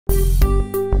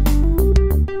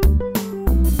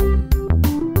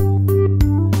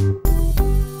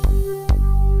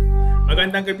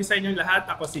Magandang gabi sa inyong lahat.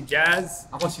 Ako si Jazz.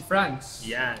 Ako si Franz.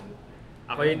 Yan.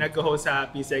 Ako yung nag-host sa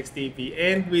PCXTV.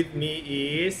 And with me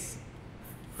is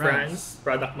Franz,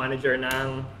 product manager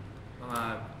ng mga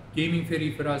gaming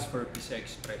peripherals for PC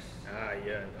Express.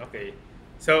 Yan. Okay.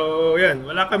 So, yan.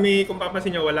 Wala kami, kung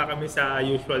papansin nyo, wala kami sa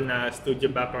usual na studio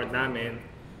background namin.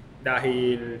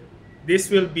 Dahil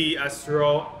this will be as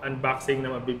raw unboxing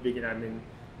na mabibigyan namin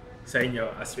sa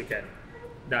inyo as we can.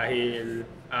 Dahil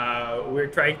we're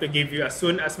trying to give you as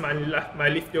soon as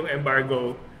malift yung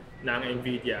embargo ng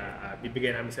Nvidia,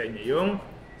 bibigyan namin sa inyo yung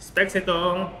specs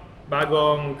itong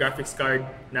bagong graphics card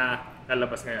na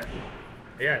lalabas ngayon.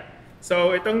 Ayan.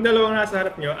 So, itong dalawang nasa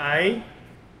harap nyo ay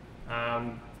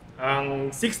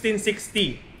ang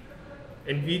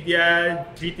 1660 Nvidia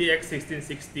GTX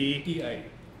 1660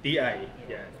 Ti.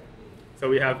 Yan. So,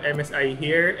 we have MSI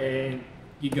here and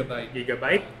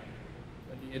Gigabyte.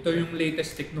 Ito yung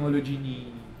latest technology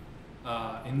ni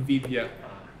Nvidia.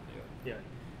 Yan.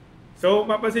 So,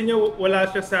 mapapansin nyo, wala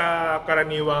siya sa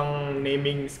karaniwang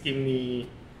naming scheme ni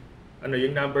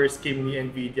yung number scheme ni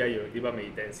Nvidia yun. Di ba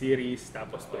may 10 series,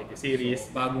 tapos 20 series.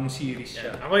 So, bagong series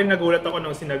siya. Ako yung nagulat ako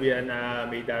nung sinabihan na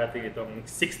may darating itong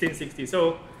 1660.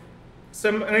 So,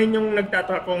 ngayon yung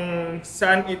nagtataka kung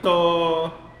saan ito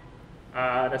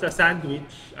nasa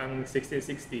sandwich, ang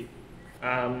 1660.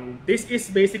 This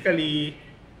is basically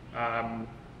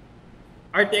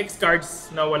RTX cards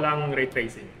na walang ray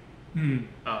tracing.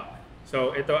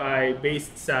 So ito ay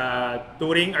based sa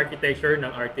Turing architecture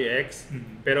ng RTX,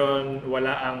 pero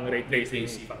wala ang ray tracing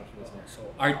functions.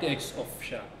 So RTX off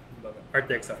siya.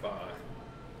 RTX off.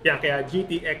 Yan, kaya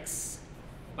GTX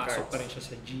pasok cards. pa rin siya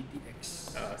sa GTX.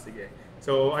 Sige.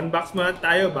 So unbox muna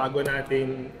tayo bago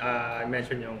natin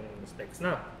mention yung specs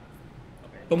na.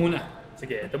 Okay. Ito muna.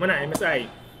 Sige, ito muna,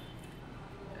 MSI.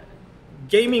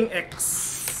 Gaming X.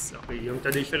 Okay, yung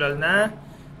traditional na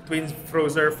twin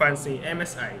frozer fans ni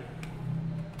MSI.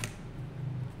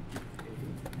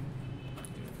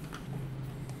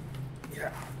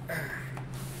 Yeah.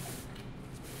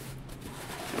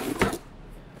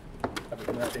 Tabi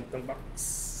ko natin itong box.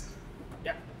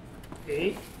 Yeah.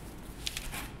 Okay.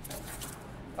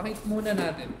 Pakita muna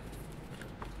natin.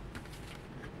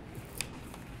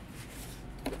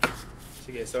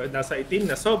 Sige, so nasa itim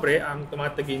na sobre ang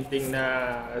tumataginting na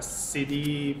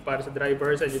CD para sa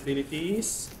drivers and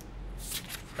utilities.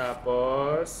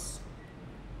 Tapos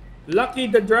Lucky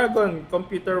the Dragon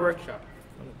Computer Workshop.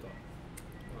 Ano to?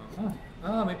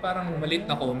 May parang maliit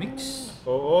na comics.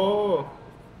 Oo.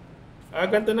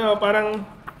 Ganito na, parang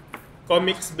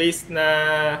comics based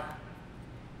na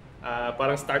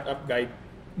parang startup guide.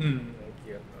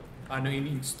 Paano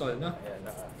in-install, no? Ayan,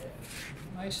 ayan.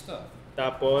 Nice to.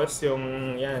 Tapos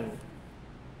yung yan,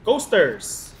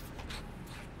 coasters,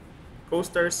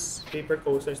 paper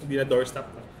coasters, hindi na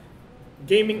doorstop.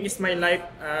 Gaming is my life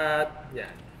at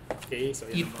yan. Okay, so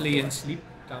Eat, play, and sleep.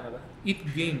 Tama ba? Eat,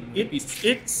 game, repeat.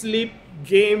 Eat, sleep,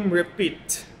 game,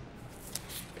 repeat.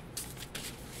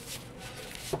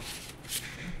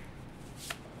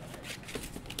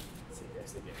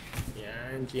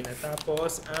 Sige. Yan,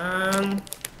 tapos ang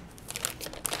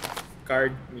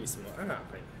card mismo.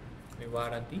 Okay. May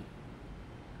warranty.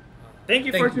 Thank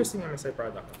you for choosing MSI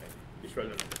product. Okay.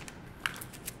 Visual naman.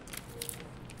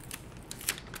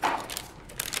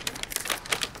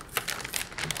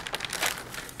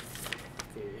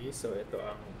 Okay, so ito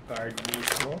ang card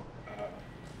mismo.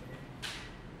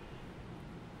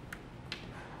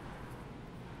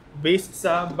 Based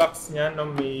sa box niya, no,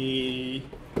 may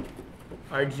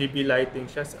RGB lighting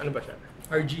siya. Ano ba siya?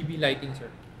 RGB lighting, sir.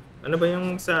 Ano ba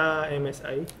yung sa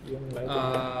MSI? Yung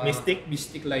lighting?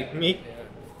 Mystic light.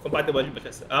 Compatible ba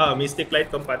siya? Mystic Light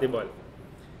compatible.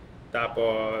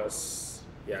 Tapos,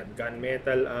 yan,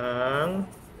 gunmetal ang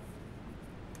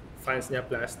fans niya,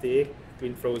 plastic,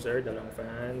 twin frozer, dalawang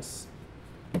fans.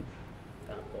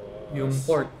 Tapos, Yung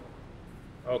port.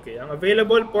 Okay, ang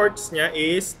available ports niya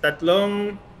is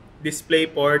tatlong display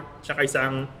port tsaka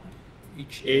isang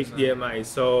HDMI.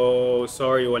 So,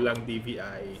 sorry, walang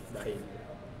DVI dahil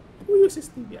who uses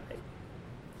DVI?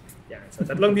 Yan, so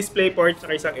tatlong display port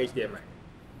tsaka isang HDMI.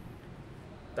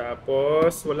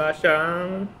 Tapos, wala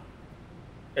siyang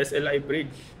SLI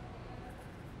bridge.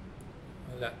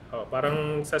 Wala.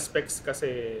 Parang sa specs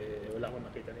kasi wala akong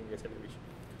nakita ng SLI bridge.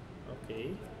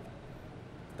 Okay.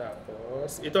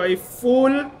 Tapos, ito ay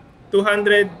full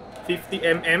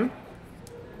 250mm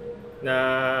na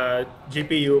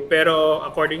GPU. Pero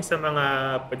according sa mga,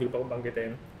 pwede ko pa kong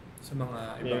banggitin, Sa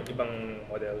mga yung ibang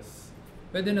models.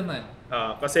 Pwede naman.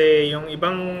 Kasi yung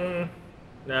ibang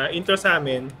na intro sa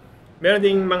amin, meron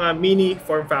ding mga mini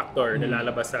form factor na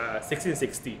lalabas sa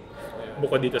 1660.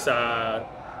 Bukod dito sa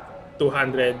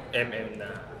 200 mm na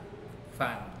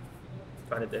Fan.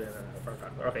 200 mm na form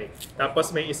factor. Okay. Tapos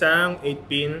may isang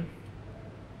 8-pin.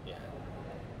 Yan.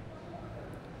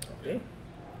 Okay.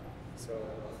 So,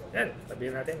 yan.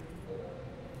 Sabihin natin.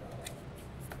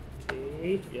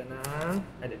 Okay. Yan na.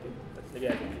 Ay, dito.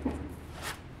 Lagyan natin.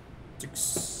 Chicks.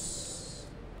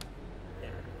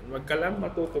 Yan. Huwag ka lang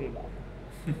matutumba.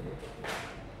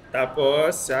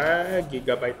 Tapos, sa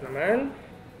gigabyte naman.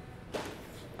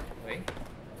 Okay.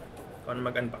 Kung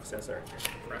mag-unbox na, sir.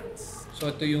 France.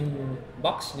 So ito yung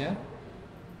box niya.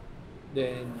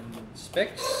 Then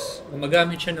specs.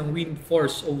 Gumagamit siya ng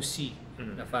WindForce OC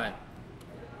na fan.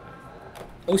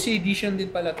 OC edition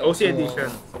din pala to. OC edition.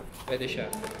 Pwede siya.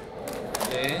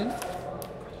 Then,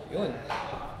 yun.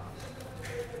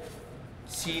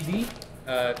 CD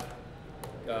at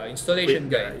installation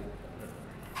guide.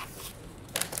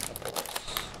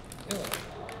 Yun.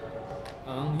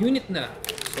 Ang unit na.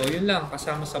 So yun lang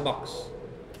kasama sa box.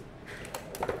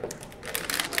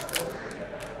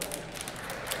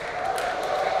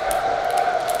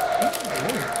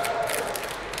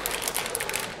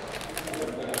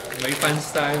 May fans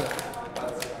tayo.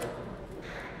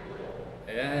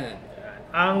 Ayan.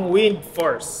 Ang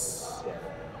WindForce.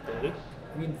 Okay.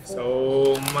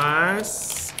 So,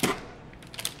 mas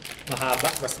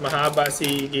mahaba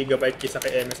si Gigabyte kaysa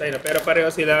kay MSI. No? Pero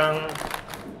pareho silang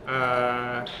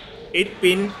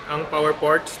 8-pin ang power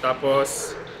ports.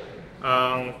 Tapos,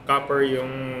 ang copper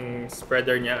yung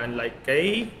spreader niya unlike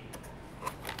kay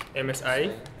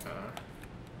MSI.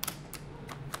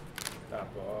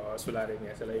 Tapos, wala rin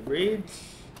nga sa library.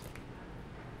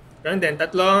 Ganun din,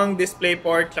 tatlong display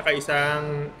port tsaka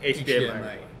isang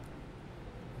HDMI.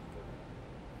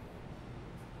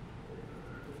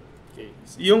 Okay.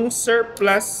 Yung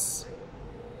surplus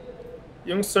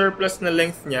na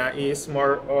length niya is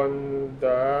more on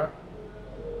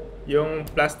yung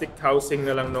plastic housing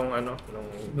na lang nung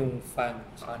fan.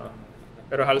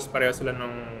 Pero halos pareho sila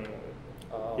nung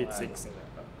heatsinks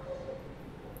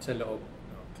sa loob.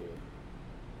 Okay.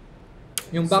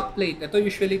 Yung backplate, ito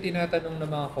usually tinatanong ng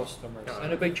mga customers.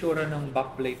 Ano ba yung tsura ng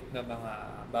backplate ng mga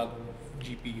bagong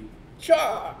GPU?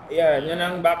 Siya! Yan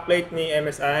ang backplate ni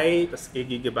MSI, tapos kay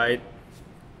Gigabyte.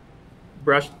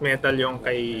 Brushed metal yung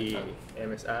kay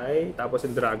MSI, tapos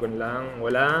yung Dragon lang.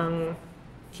 Walang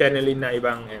chenelin na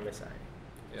ibang MSI.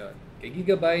 Yan. Kay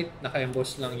Gigabyte,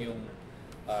 naka-emboss lang yung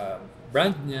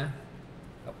brand niya.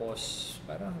 Tapos,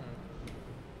 parang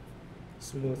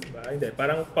smooth ba? Hindi,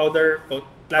 parang powder coat.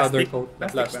 Plastic. powder coat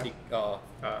na plastic. Oo.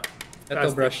 Ito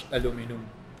plastic. brushed aluminum.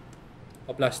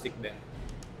 O plastic din.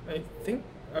 I think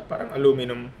parang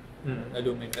aluminum.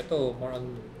 Aluminum. Ito, more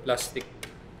on plastic.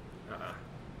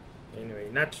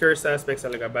 Anyway, not sure sa specs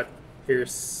talaga, but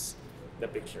here's the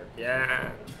picture.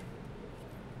 Yan.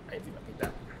 Ay, di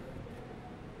makita.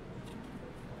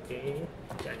 Okay.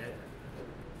 Yan.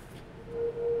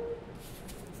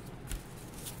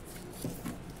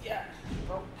 Yeah.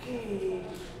 Okay.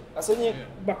 Asan yung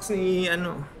box ni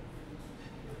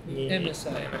ni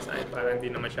MSI. Parang hindi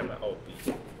naman siya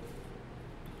ma-OP.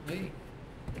 Okay.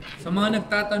 Sa mga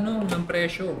nagtatanong ng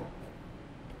presyo,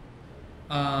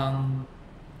 ang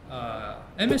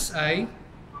MSI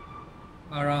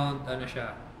around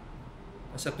siya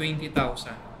nasa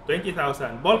 20,000.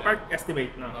 20,000. Ballpark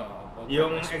estimate, no? Ballpark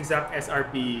Yung estimate. exact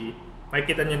SRP,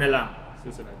 makikita nyo na lang.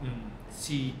 Susunod.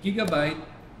 Si Gigabyte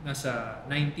nasa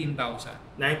 19,000.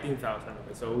 19,000.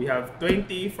 Okay. So we have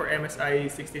 20 for MSI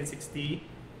 1660.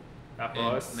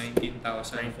 Tapos, And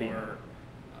 19,000 19. for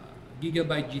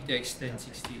Gigabyte GTX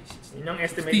 1060. yun yung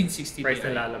estimate 1560 price Ti.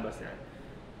 na lalabas yan.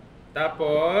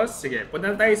 Tapos, sige,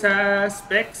 punta na tayo sa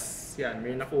specs. Yan,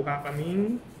 may nakuha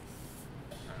kaming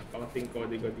kaunting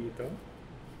kodigo dito.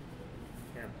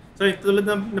 Yan. So, tulad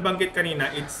na nabanggit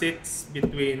kanina, it sits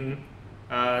between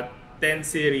 10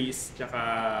 series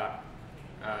tsaka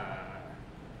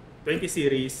 20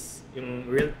 series,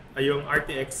 yung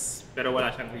RTX, pero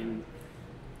wala siyang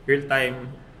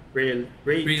real-time ray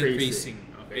tracing.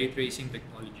 Okay. Ray tracing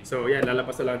technology. So, yan,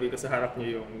 lalabas na lang dito sa harap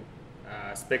niyo yung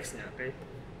specs niya, okay?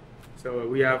 So,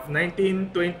 we have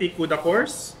 1920 CUDA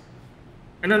cores.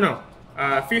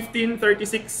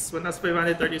 1536,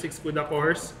 1536 CUDA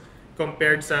cores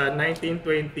compared sa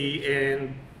 1920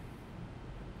 and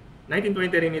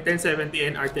 1920 rin ni 1070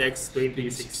 and RTX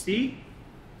 2060.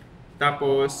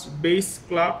 Tapos, base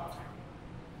clock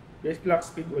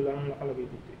speed, walang nakalagay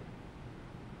dito.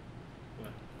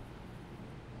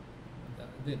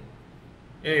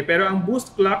 Pero ang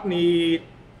boost clock ni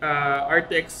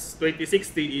RTX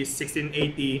 2060 is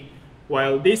 1680,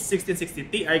 while this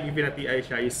 1660 Ti, given na Ti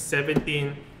siya, is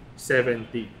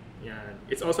 1770. Yan.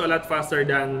 It's also a lot faster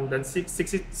than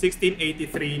 1683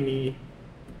 ni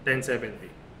 1070.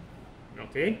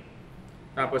 Okay?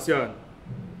 Tapos yon.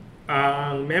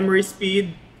 Ang memory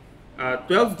speed,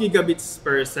 12 gigabits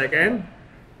per second,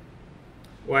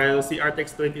 while si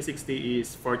RTX 2060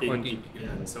 is 14 gig.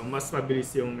 Yan. So, mas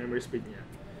mabilis yung memory speed niya.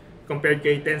 Compared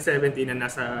kay 1070 na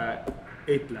nasa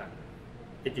 8 lang.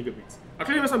 8 gigabits.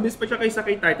 Actually, mas mabilis pa siya kaysa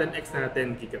kay Titan X na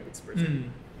 10 gigabits per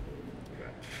second. Diba?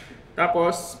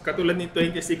 Tapos, katulad ni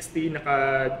 2060, naka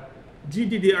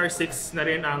GDDR6 na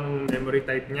rin ang memory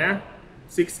type niya.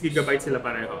 6 gigabytes sila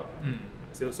pareho.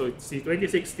 So si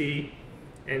 2060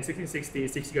 and 1660,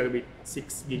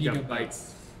 6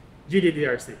 gigabytes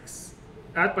GDDR6.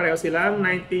 At pareho silang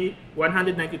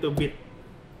 192-bit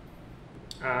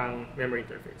ang memory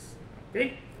interface.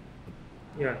 Okay?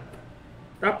 Yan.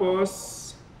 Tapos,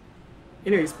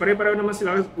 anyways, pare-pareho naman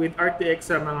sila with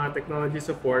RTX sa mga technology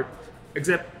support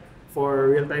except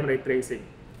for real-time ray tracing.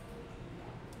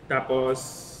 Tapos,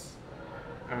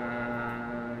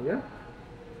 yeah.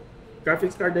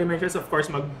 Graphics card dimensions, of course,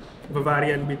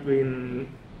 mag-variant between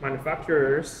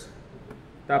manufacturers.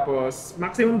 Tapos,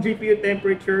 maximum GPU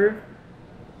temperature.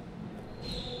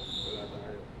 Wala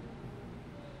tayo.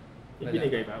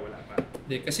 Ibinigay ba? Wala pa.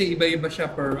 Hindi, kasi iba-iba siya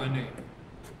per ano eh.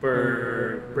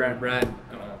 Per brand.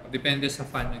 Depende sa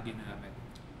fan na ginamit.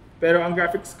 Pero ang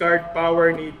graphics card power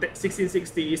ni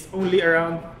 1660 is only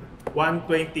around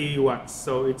 120 watts.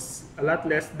 So, it's a lot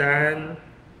less than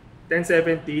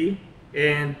 1070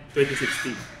 and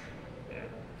 2060. Yeah.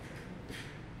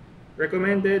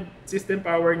 Recommended system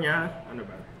power niya, ano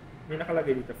ba? May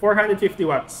nakalagay dito. 450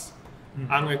 watts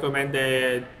ang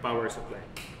recommended power supply.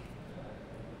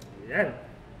 Ayan.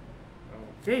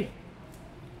 Okay.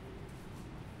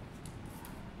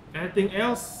 Anything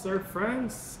else, Sir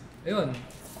Franz? Ayun.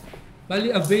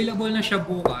 Bali, available na siya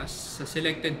bukas sa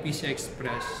selected PC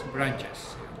Express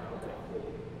branches.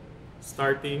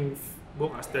 Starting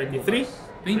bukas, 33?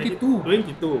 22.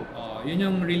 22. Yun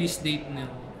yung release date ng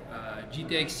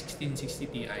GTX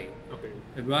 1660 Ti. Okay.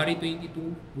 February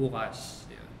 22, bukas.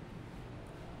 Yeah.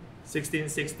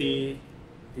 1660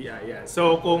 Ti, yeah.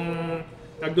 So, kung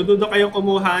nagdududa kayo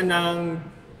kumuha ng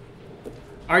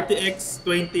RTX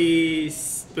 20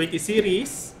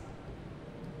 series,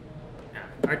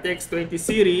 RTX 20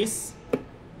 series,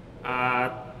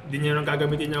 at di nyo nang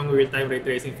gagamitin yung real-time ray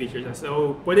tracing features.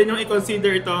 So, pwede nyo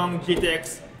i-consider itong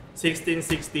GTX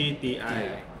 1660 Ti.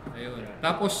 Ayun.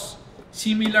 Tapos,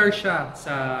 similar siya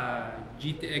sa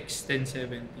GTX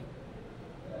 1070.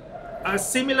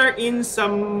 Similar in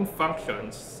some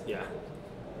functions, yeah.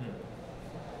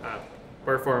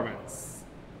 Performance.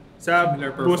 Sa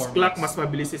Similar boost performance. clock, mas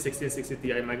mabilis si 1660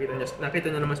 Ti.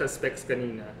 Nakita nyo naman sa specs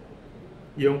kanina.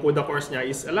 Yung CUDA cores niya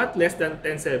is a lot less than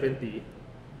 1070.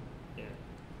 Yeah.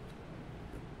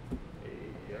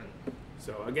 Ayan.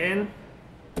 So again,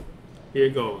 here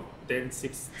you go.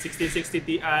 1660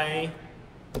 Ti,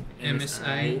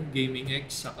 MSI, Gaming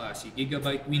X, saka si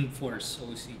Gigabyte WindForce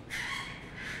OC.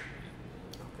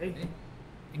 Okay.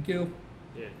 Thank you.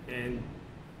 Yeah. And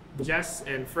Jess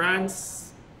and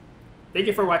Franz, thank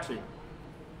you for watching.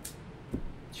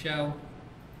 Ciao.